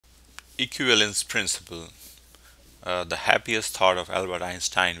Equivalence principle, the happiest thought of Albert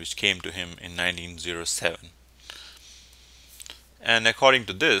Einstein, which came to him in 1907. And according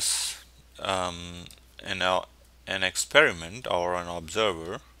to this, um, an, uh, an experiment or an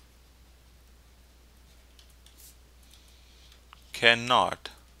observer cannot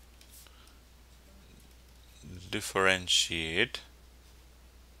differentiate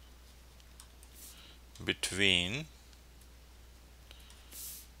between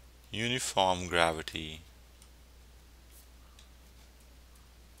uniform gravity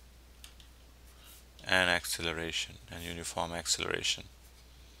and acceleration and uniform acceleration,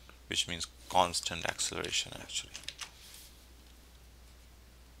 which means constant acceleration actually.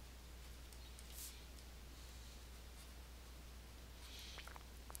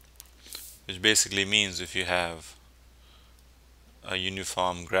 Which basically means if you have a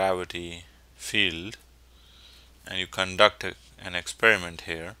uniform gravity field and you conduct an experiment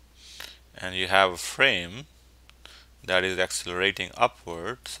here and you have a frame that is accelerating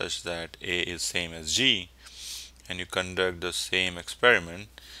upward such that A is same as G, and you conduct the same experiment,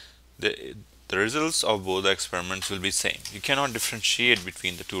 the the results of both the experiments will be same. You cannot differentiate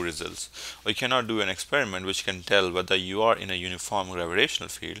between the two results, or you cannot do an experiment which can tell whether you are in a uniform gravitational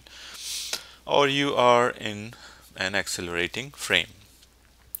field or you are in an accelerating frame.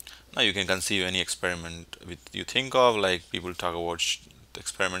 Now you can conceive any experiment with you think of, like people talk about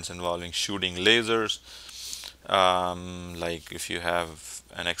experiments involving shooting lasers. Like if you have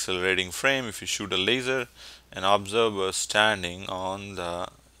an accelerating frame, if you shoot a laser, an observer standing on the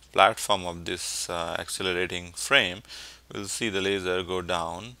platform of this accelerating frame will see the laser go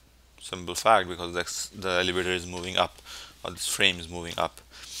down. Simple fact, because the elevator is moving up, or this frame is moving up.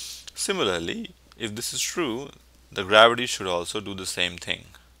 Similarly, if this is true, the gravity should also do the same thing,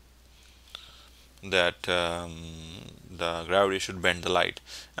 that the gravity should bend the light.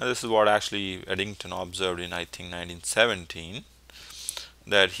 And this is what actually Eddington observed in, I think, 1917,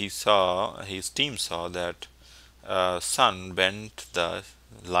 that his team saw that sun bent the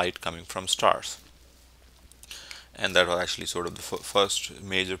light coming from stars. And that was actually sort of the first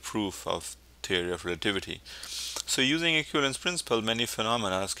major proof of theory of relativity. So using equivalence principle, many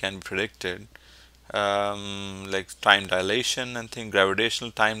phenomena can be predicted, like time dilation and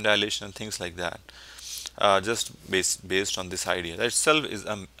gravitational time dilation and things like that, just based on this idea. That itself is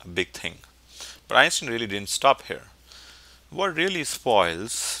a big thing. But Einstein really didn't stop here. What really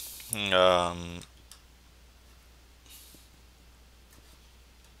spoils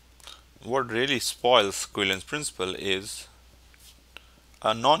equivalence principle is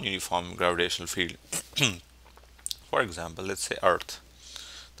a non-uniform gravitational field. For example, let's say Earth.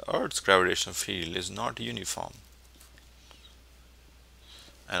 The Earth's gravitational field is not uniform,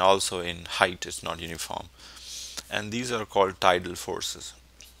 and also in height it's not uniform, and these are called tidal forces.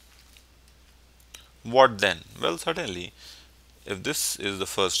 What then? Well, certainly if this is the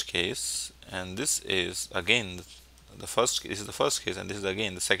first case and this is again the first case and this is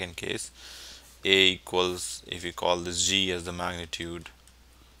again the second case, A equals, if we call this G as the magnitude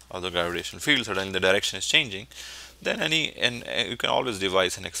of the gravitational field, suddenly the direction is changing, then you can always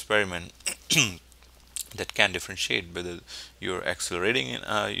devise an experiment that can differentiate whether you're accelerating in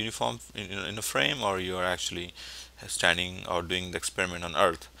a uniform in a frame, or you're actually standing or doing the experiment on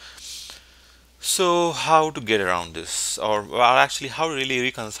Earth. So how to get around this, or well, actually how to really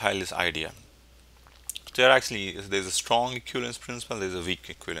reconcile this idea? There's a strong equivalence principle, there's a weak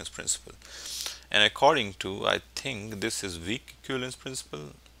equivalence principle. And according to, I think this is weak equivalence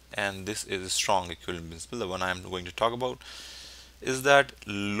principle and this is a strong equivalence principle. The one I'm going to talk about is that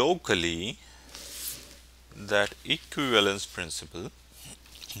locally, that equivalence principle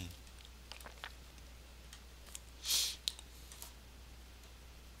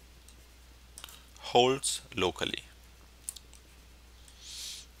holds locally.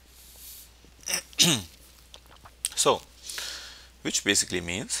 So, which basically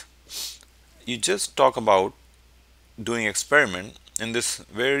means you just talk about doing experiment in this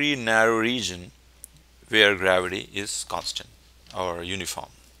very narrow region where gravity is constant or uniform.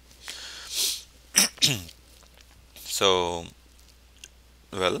 So,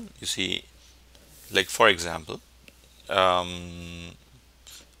 well, you see, like for example,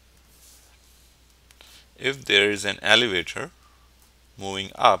 if there is an elevator moving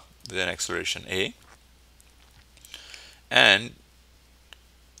up with an acceleration A, and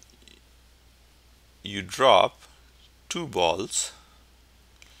you drop two balls,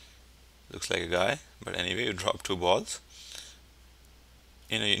 looks like a guy, but anyway, you drop two balls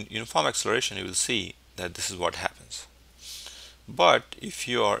in a uniform acceleration, you will see that this is what happens. But if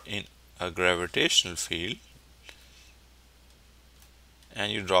you are in a gravitational field,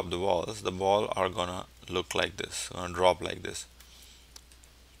 and you drop the balls, the ball are gonna look like this, gonna drop like this.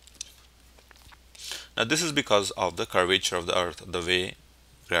 Now this is because of the curvature of the earth, the way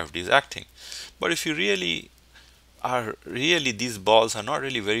gravity is acting. But if you really these balls are not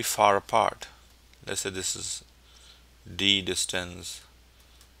really very far apart. Let's say this is d distance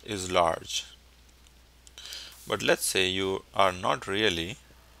is large, but let's say you are not really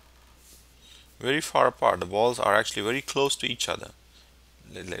very far apart. The balls are actually very close to each other,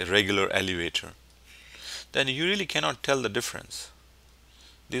 like a regular elevator. Then you really cannot tell the difference.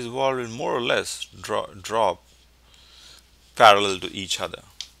 These balls will more or less drop parallel to each other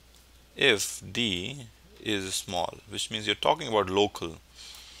if d is small, which means you're talking about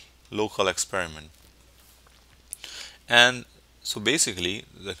local experiment. And so basically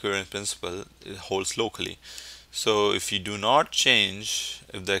the equivalence principle holds locally. So if you do not change,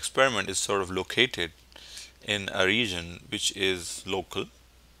 if the experiment is sort of located in a region which is local,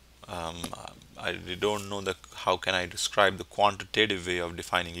 I don't know how can I describe the quantitative way of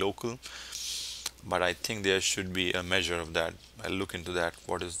defining local, but I think there should be a measure of that. I'll look into that.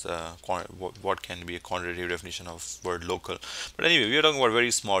 What is the what can be a quantitative definition of word local? But anyway, we are talking about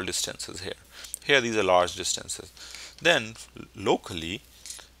very small distances here. Here these are large distances. Then locally,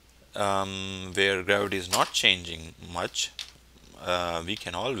 where gravity is not changing much, we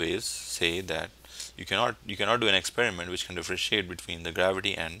can always say that you cannot do an experiment which can differentiate between the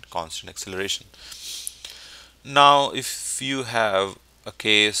gravity and constant acceleration. Now if you have a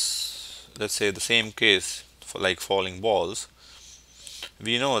case, let's say the same case for like falling balls,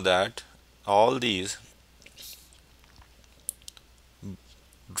 we know that all these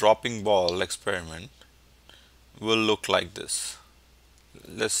dropping ball experiment will look like this.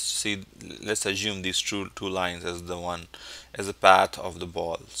 Let's assume these two lines as the path of the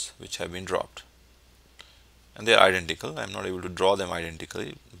balls which have been dropped, and they are identical. I'm not able to draw them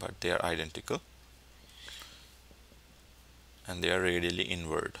identically, but they are identical, and they are radially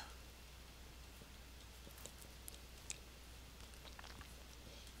inward.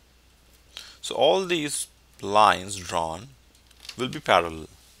 So all these lines drawn will be parallel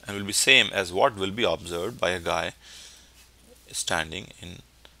and will be same as what will be observed by a guy standing in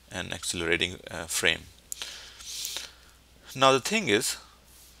an accelerating frame. Now the thing is,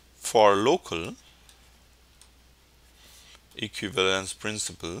 for local equivalence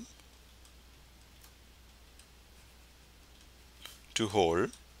principle to hold,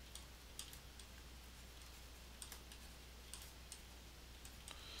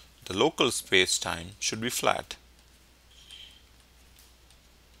 the local space-time should be flat.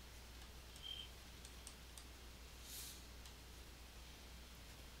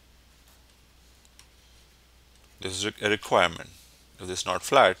 This is a requirement. If this is not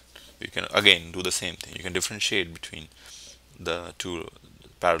flat, you can again do the same thing. You can differentiate between the two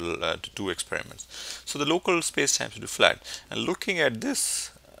parallel two experiments. So the local space-time should be flat. And looking at this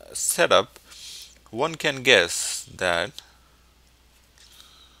setup, one can guess that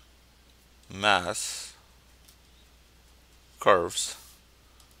mass curves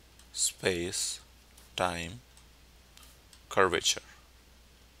space time curvature,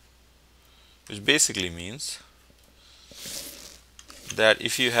 which basically means that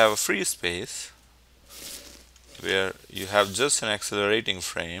if you have a free space where you have just an accelerating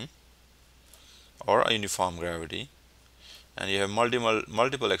frame or a uniform gravity, and you have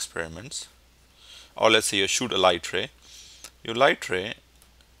multiple experiments, or let's say you shoot a light ray, your light ray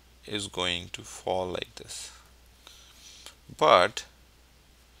is going to fall like this. But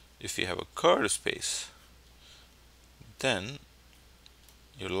if you have a curved space, then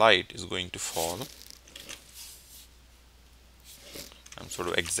your light is going to fall. I'm sort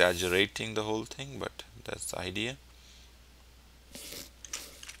of exaggerating the whole thing, but that's the idea.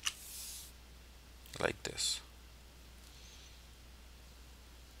 Like this.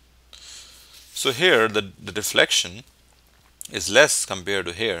 So here the deflection is less compared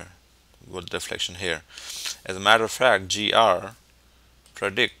to here, with deflection here. As a matter of fact, GR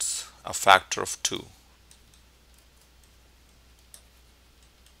predicts a factor of 2.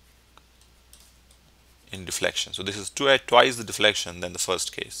 In deflection. So this is twice the deflection than the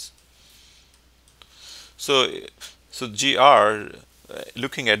first case. So GR,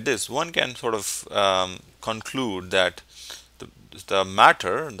 looking at this, one can sort of conclude that the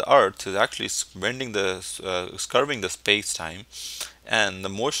matter, the earth, is actually bending curving the space-time, and the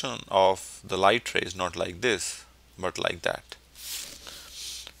motion of the light ray is not like this, but like that.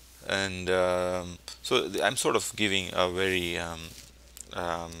 And so I'm sort of giving a very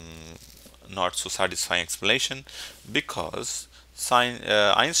not so satisfying explanation, because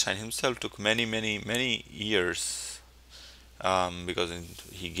Einstein himself took many years because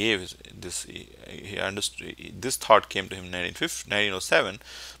he gave this, he understood, this thought came to him in 1907,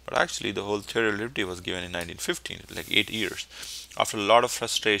 but actually the whole theory of relativity was given in 1915, like 8 years, after a lot of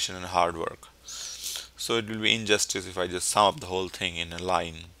frustration and hard work. So it will be injustice if I just sum up the whole thing in a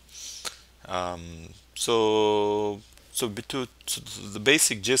line. Um, so, so the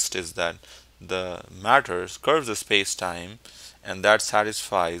basic gist is that the matter curves the space-time, and that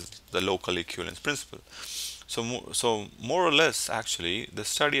satisfies the local equivalence principle. So, so more or less, actually, the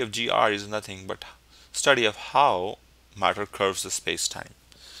study of GR is nothing but study of how matter curves the space-time,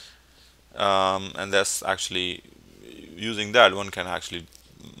 and that's actually, using that one can actually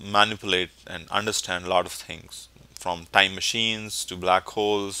manipulate and understand a lot of things, from time machines to black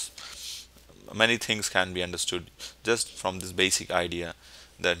holes. Many things can be understood just from this basic idea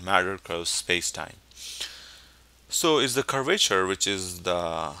that matter curves space-time. So is the curvature, which is the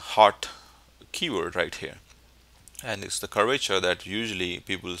hot keyword right here, and it's the curvature that usually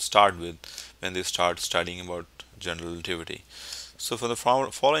people start with when they start studying about general relativity. So for the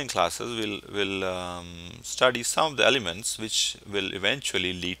following classes, we'll study some of the elements which will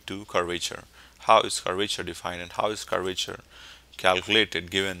eventually lead to curvature. How is curvature defined and how is curvature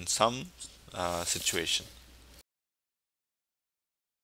calculated given some situation.